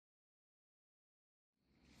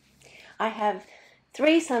I have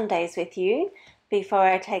 3 Sundays with you before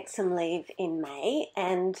I take some leave in May,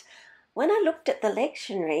 and when I looked at the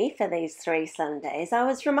lectionary for these 3 Sundays, I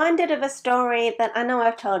was reminded of a story that I know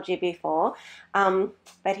I've told you before,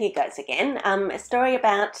 but here goes again. A story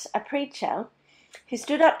about a preacher who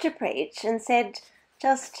stood up to preach and said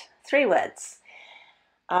just 3 words,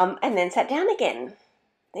 and then sat down again.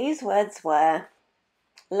 These words were,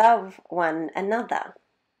 "Love one another."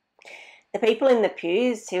 The people in the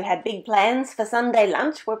pews who had big plans for Sunday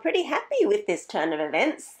lunch were pretty happy with this turn of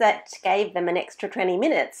events that gave them an extra 20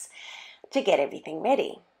 minutes to get everything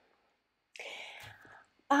ready.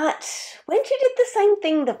 But when she did the same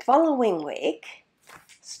thing the following week,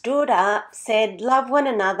 stood up, said, "Love one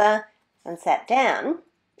another," and sat down,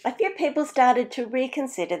 a few people started to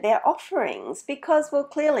reconsider their offerings because, well,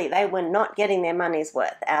 clearly they were not getting their money's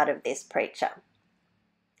worth out of this preacher.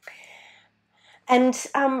 And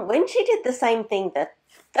when she did the same thing the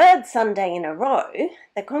 3rd Sunday in a row,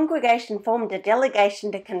 the congregation formed a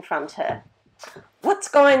delegation to confront her. "What's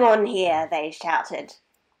going on here?" they shouted.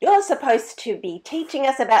 "You're supposed to be teaching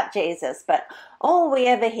us about Jesus, but all we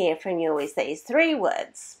ever hear from you is these 3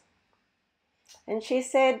 words. And she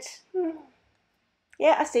said,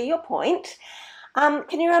 "Yeah, I see your point.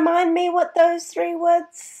 Can you remind me what those 3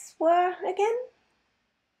 words were again?"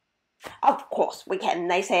 "Of course we can,"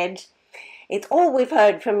 they said. "It's all we've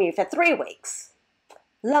heard from you for 3 weeks.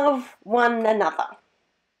 Love one another."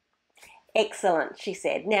 "Excellent," she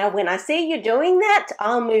said. "Now, when I see you doing that,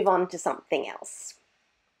 I'll move on to something else."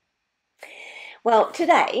 Well,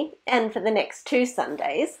 today, and for the next 2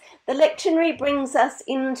 Sundays, the lectionary brings us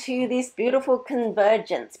into this beautiful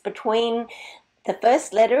convergence between the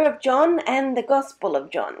first letter of John and the Gospel of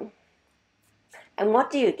John. And what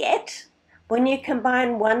do you get when you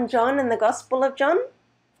combine 1 John and the Gospel of John?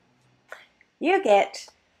 You get,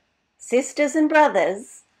 "Sisters and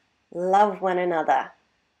brothers, love one another."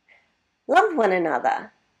 Love one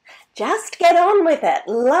another. Just get on with it.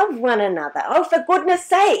 Love one another. Oh, for goodness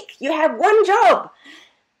sake, you have one job.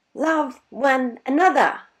 Love one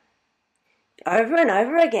another. Over and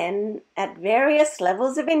over again at various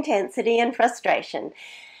levels of intensity and frustration.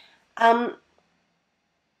 Well,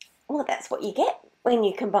 that's what you get when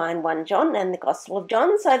you combine 1 John and the Gospel of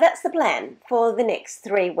John. So that's the plan for the next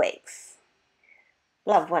 3 weeks.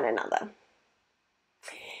 Love one another.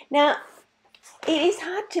 Now, it is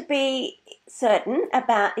hard to be certain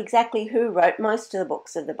about exactly who wrote most of the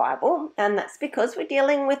books of the Bible, and that's because we're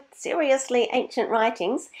dealing with seriously ancient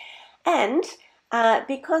writings, and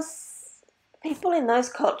because people in those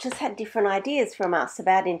cultures had different ideas from us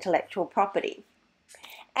about intellectual property.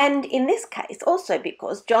 And in this case, also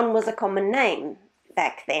because John was a common name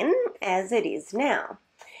back then, as it is now.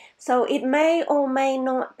 So it may or may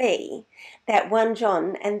not be that 1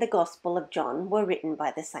 John and the Gospel of John were written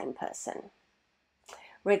by the same person.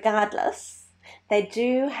 Regardless, they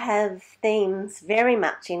do have themes very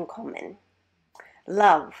much in common.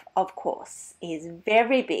 Love, of course, is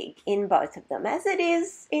very big in both of them, as it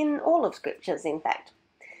is in all of Scriptures, in fact.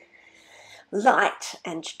 Light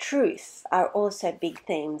and truth are also big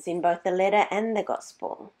themes in both the letter and the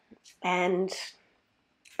Gospel. And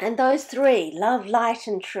those 3, love, light,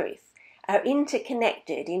 and truth, are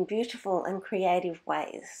interconnected in beautiful and creative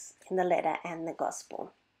ways in the letter and the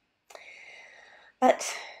Gospel.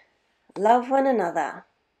 But love one another.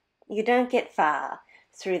 You don't get far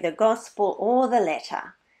through the Gospel or the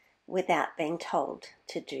letter without being told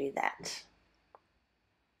to do that.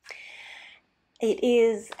 It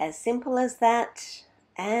is as simple as that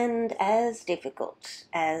and as difficult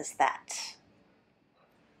as that.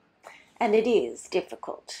 And it is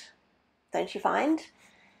difficult, don't you find?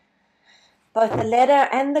 Both the letter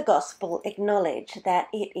and the Gospel acknowledge that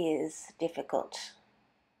it is difficult.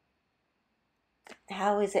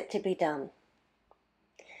 How is it to be done?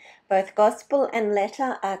 Both Gospel and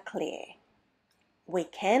letter are clear. We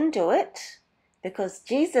can do it because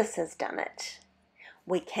Jesus has done it.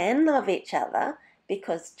 We can love each other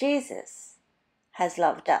because Jesus has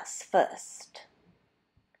loved us first.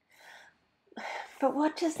 But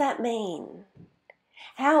what does that mean?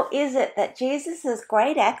 How is it that Jesus'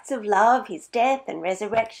 great acts of love, his death and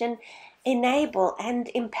resurrection, enable and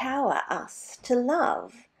empower us to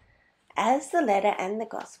love, as the letter and the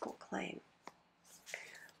Gospel claim?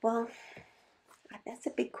 Well, that's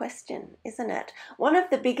a big question, isn't it? One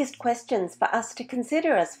of the biggest questions for us to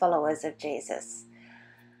consider as followers of Jesus.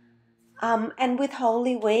 And with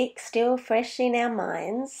Holy Week still fresh in our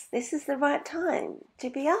minds, this is the right time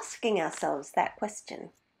to be asking ourselves that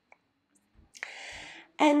question.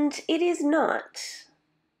 And it is not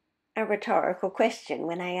a rhetorical question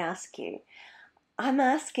when I ask you. I'm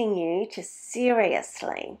asking you to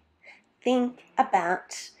seriously think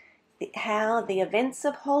about how the events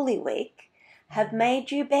of Holy Week have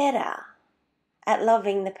made you better at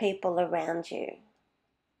loving the people around you.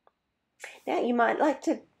 Now, you might like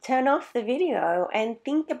to turn off the video and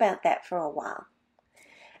think about that for a while.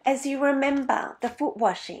 As you remember the foot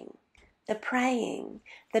washing, the praying,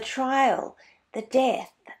 the trial, the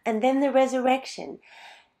death, and then the resurrection,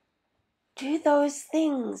 do those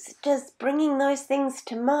things, just bringing those things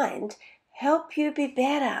to mind, help you be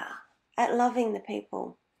better at loving the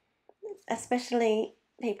people, especially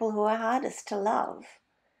people who are hardest to love.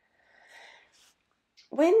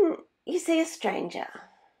 When you see a stranger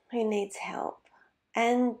who needs help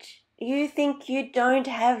and you think you don't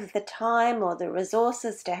have the time or the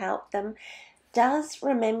resources to help them, does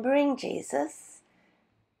remembering Jesus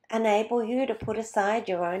enable you to put aside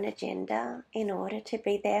your own agenda in order to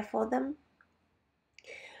be there for them?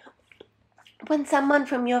 When someone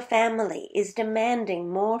from your family is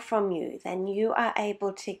demanding more from you than you are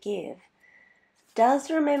able to give,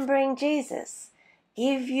 does remembering Jesus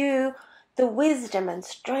give you the wisdom and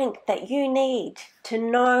strength that you need to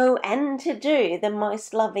know and to do the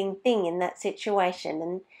most loving thing in that situation?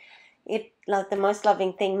 And the most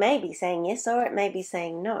loving thing may be saying yes, or it may be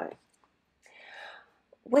saying no.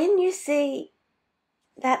 When you see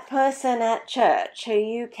that person at church who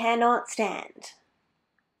you cannot stand,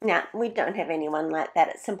 now, we don't have anyone like that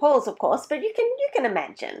at St. Paul's, of course, but you can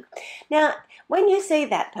imagine. Now, when you see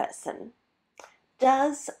that person,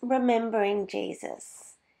 does remembering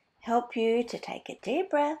Jesus help you to take a deep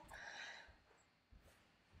breath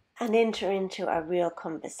and enter into a real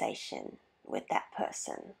conversation with that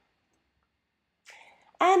person?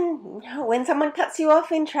 And when someone cuts you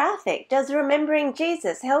off in traffic, does remembering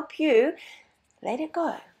Jesus help you let it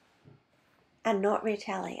go and not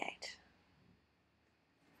retaliate?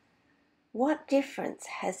 What difference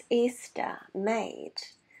has Easter made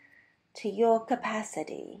to your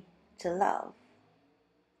capacity to love?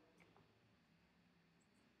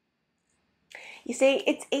 You see,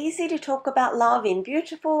 it's easy to talk about love in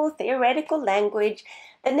beautiful, theoretical language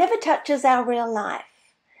that never touches our real life.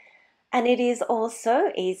 And it is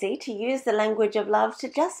also easy to use the language of love to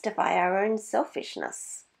justify our own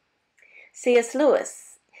selfishness. C.S.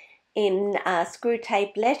 Lewis, in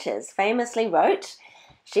Screwtape Letters, famously wrote,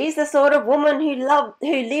 "She's the sort of woman who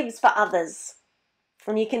lives for others."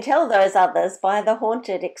 And you can tell those others by the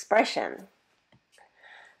haunted expression.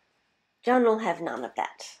 John will have none of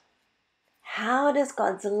that. How does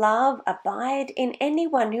God's love abide in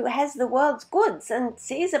anyone who has the world's goods and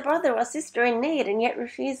sees a brother or sister in need and yet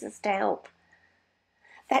refuses to help?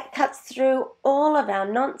 That cuts through all of our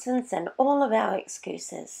nonsense and all of our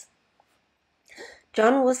excuses.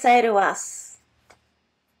 John will say to us,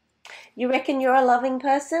 "You reckon you're a loving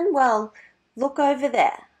person? Well, look over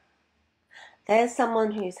there. There's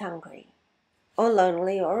someone who's hungry or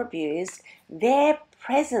lonely or abused. Their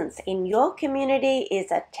presence in your community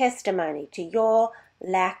is a testimony to your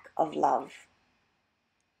lack of love."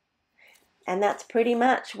 And that's pretty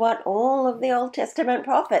much what all of the Old Testament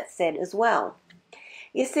prophets said as well.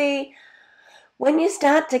 You see, when you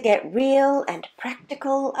start to get real and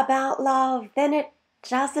practical about love, then it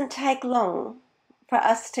doesn't take long for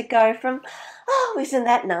us to go from, "Oh, isn't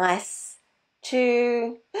that nice,"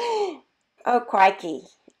 to, "Oh, crikey,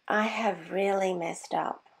 I have really messed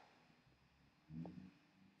up."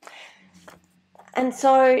 And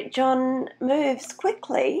so John moves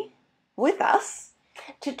quickly with us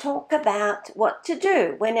to talk about what to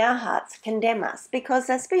do when our hearts condemn us. Because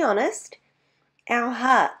let's be honest, our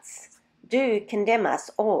hearts do condemn us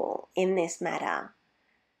all in this matter.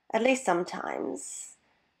 At least sometimes.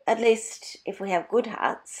 At least if we have good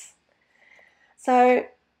hearts. So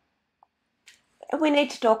we need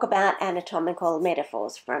to talk about anatomical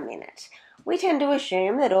metaphors for a minute. We tend to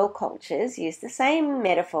assume that all cultures use the same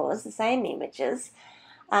metaphors, the same images.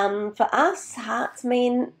 For us, hearts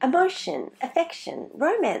mean emotion, affection,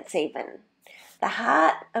 romance even. The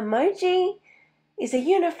heart emoji is a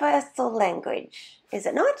universal language, is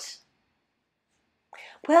it not?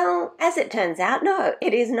 Well, as it turns out, no,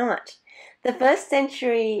 it is not. The first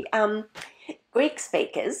century Greek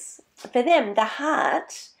speakers, for them, the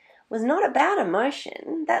heart was not about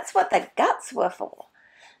emotion. That's what the guts were for.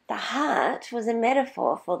 The heart was a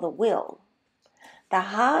metaphor for the will. The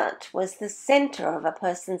heart was the center of a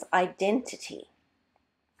person's identity.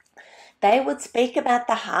 They would speak about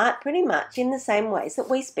the heart pretty much in the same ways that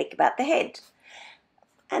we speak about the head.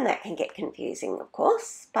 And that can get confusing, of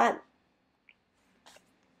course, but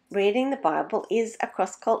reading the Bible is a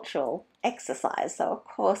cross-cultural exercise, so of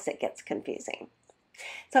course it gets confusing.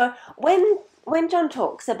 So when John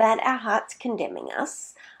talks about our hearts condemning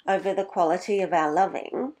us, over the quality of our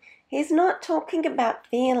loving, he's not talking about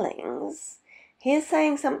feelings. He's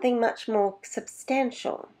saying something much more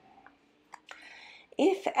substantial.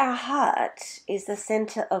 If our heart is the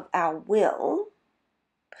center of our will,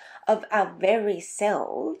 of our very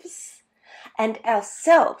selves, and our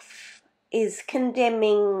self is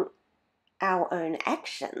condemning our own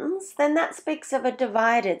actions, then that speaks of a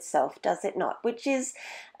divided self, does it not? Which is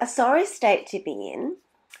a sorry state to be in,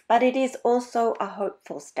 but it is also a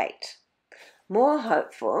hopeful state. More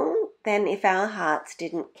hopeful than if our hearts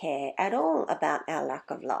didn't care at all about our lack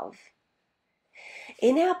of love.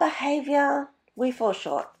 In our behavior, we fall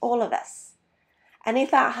short, all of us. And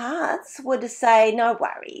if our hearts were to say, no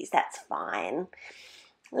worries, that's fine,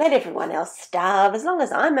 let everyone else starve, as long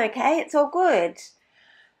as I'm okay, it's all good.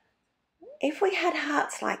 If we had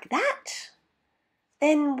hearts like that,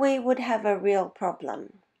 then we would have a real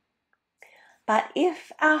problem. But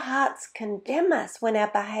if our hearts condemn us when our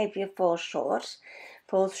behavior falls short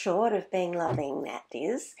of being loving, that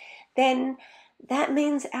is, then that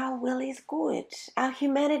means our will is good. Our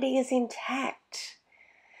humanity is intact.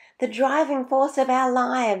 The driving force of our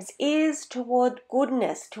lives is toward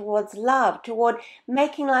goodness, towards love, toward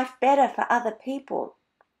making life better for other people,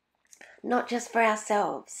 not just for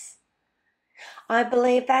ourselves. I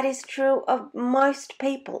believe that is true of most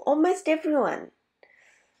people, almost everyone.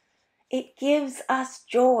 It gives us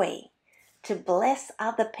joy to bless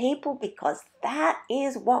other people because that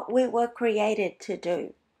is what we were created to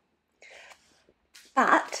do.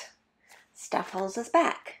 But stuff holds us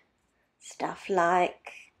back. Stuff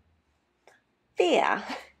like fear,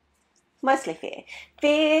 mostly fear.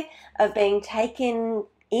 Fear of being taken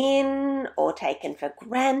in or taken for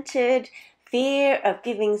granted. Fear of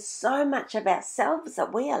giving so much of ourselves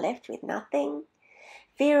that we are left with nothing.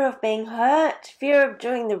 Fear of being hurt, fear of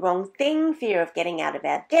doing the wrong thing, fear of getting out of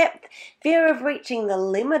our depth, fear of reaching the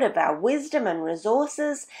limit of our wisdom and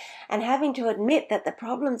resources, and having to admit that the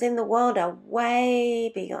problems in the world are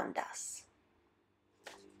way beyond us.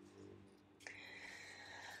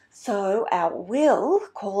 So our will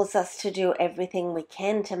calls us to do everything we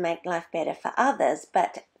can to make life better for others,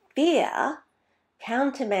 but fear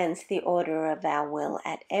countermands the order of our will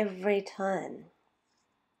at every turn.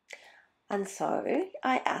 And so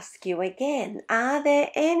I ask you again, are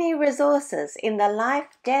there any resources in the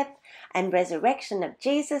life, death, and resurrection of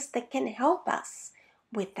Jesus that can help us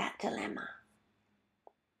with that dilemma?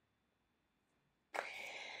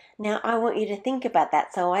 Now, I want you to think about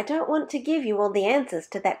that. So I don't want to give you all the answers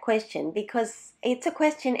to that question because it's a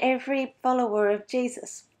question every follower of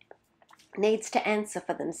Jesus needs to answer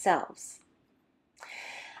for themselves.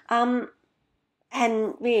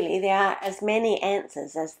 And really, there are as many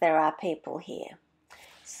answers as there are people here.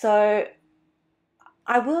 So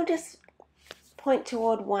I will just point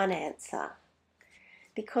toward one answer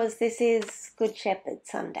because this is Good Shepherd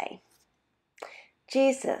Sunday.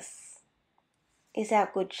 Jesus is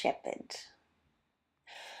our Good Shepherd.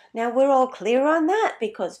 Now we're all clear on that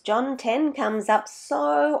because John 10 comes up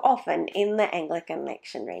so often in the Anglican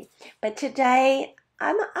lectionary. But today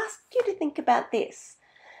I'm asked you to think about this.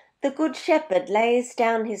 The Good Shepherd lays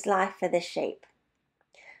down his life for the sheep.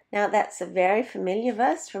 Now that's a very familiar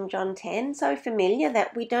verse from John 10, so familiar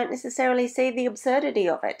that we don't necessarily see the absurdity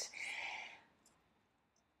of it.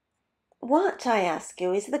 What, I ask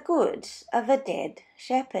you, is the good of a dead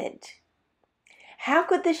shepherd? How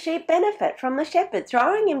could the sheep benefit from the shepherd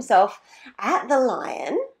throwing himself at the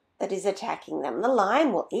lion that is attacking them? The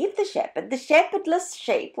lion will eat the shepherd. The shepherdless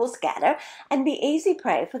sheep will scatter and be easy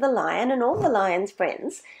prey for the lion and all the lion's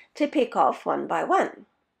friends to pick off one by one.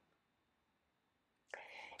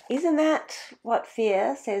 Isn't that what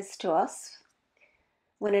fear says to us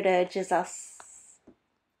when it urges us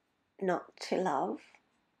not to love?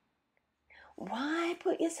 Why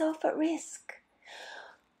put yourself at risk?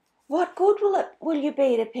 What good will you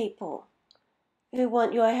be to people who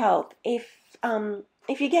want your help if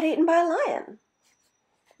you get eaten by a lion?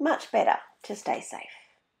 Much better to stay safe.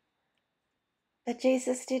 But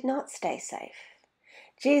Jesus did not stay safe.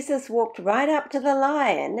 Jesus walked right up to the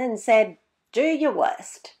lion and said, "Do your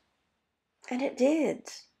worst." And it did.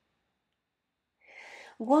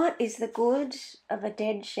 What is the good of a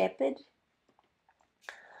dead shepherd?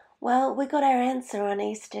 Well, we got our answer on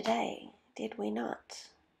Easter Day, did we not?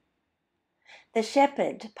 The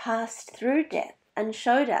shepherd passed through death and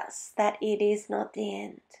showed us that it is not the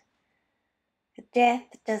end.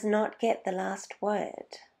 Death does not get the last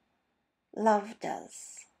word. Love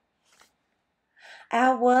does.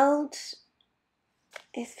 Our world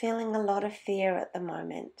is feeling a lot of fear at the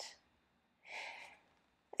moment.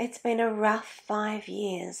 It's been a rough 5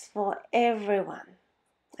 years for everyone,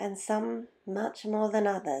 and some much more than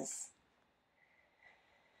others.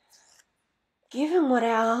 Given what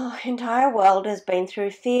our entire world has been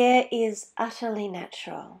through, fear is utterly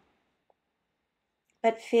natural.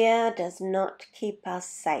 But fear does not keep us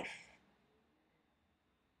safe.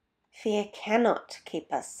 Fear cannot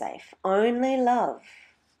keep us safe. Only love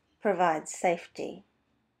provides safety.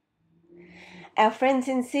 Our friends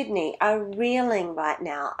in Sydney are reeling right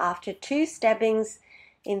now after 2 stabbings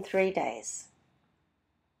in 3 days.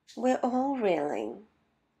 We're all reeling.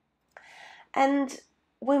 And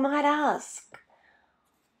we might ask,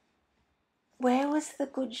 where was the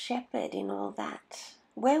Good Shepherd in all that?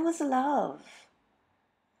 Where was love?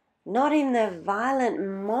 Not in the violent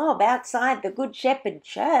mob outside the Good Shepherd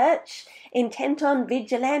Church, intent on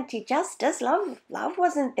vigilante justice. Love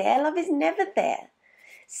wasn't there. Love is never there.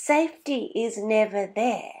 Safety is never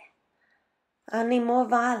there. Only more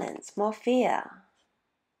violence, more fear.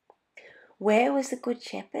 Where was the Good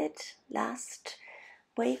Shepherd last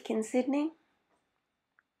week in Sydney?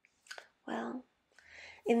 Well,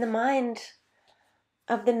 in the mind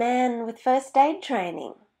of the man with first aid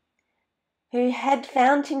training, who had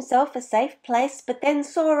found himself a safe place but then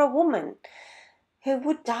saw a woman who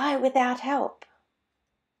would die without help.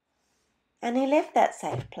 And he left that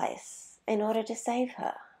safe place in order to save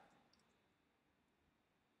her.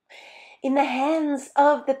 In the hands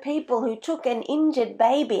of the people who took an injured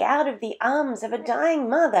baby out of the arms of a dying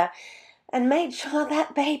mother and made sure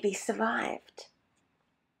that baby survived.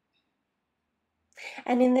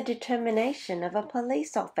 And in the determination of a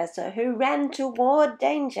police officer who ran toward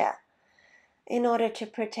danger in order to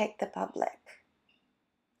protect the public.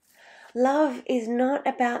 Love is not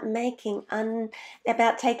about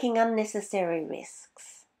taking unnecessary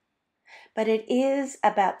risks, but it is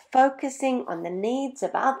about focusing on the needs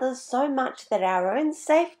of others so much that our own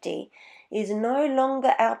safety is no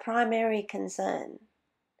longer our primary concern.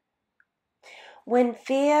 When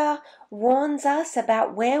fear warns us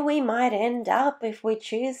about where we might end up if we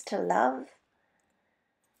choose to love,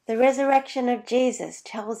 the resurrection of Jesus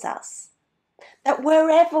tells us that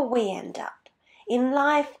wherever we end up, in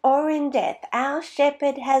life or in death, our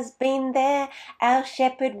shepherd has been there, our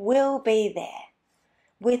shepherd will be there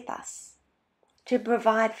with us to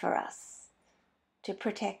provide for us, to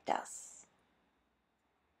protect us.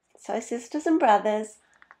 So, sisters and brothers,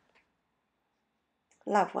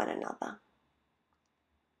 love one another.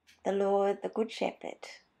 The Lord, the Good Shepherd,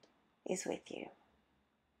 is with you.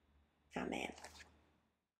 Amen.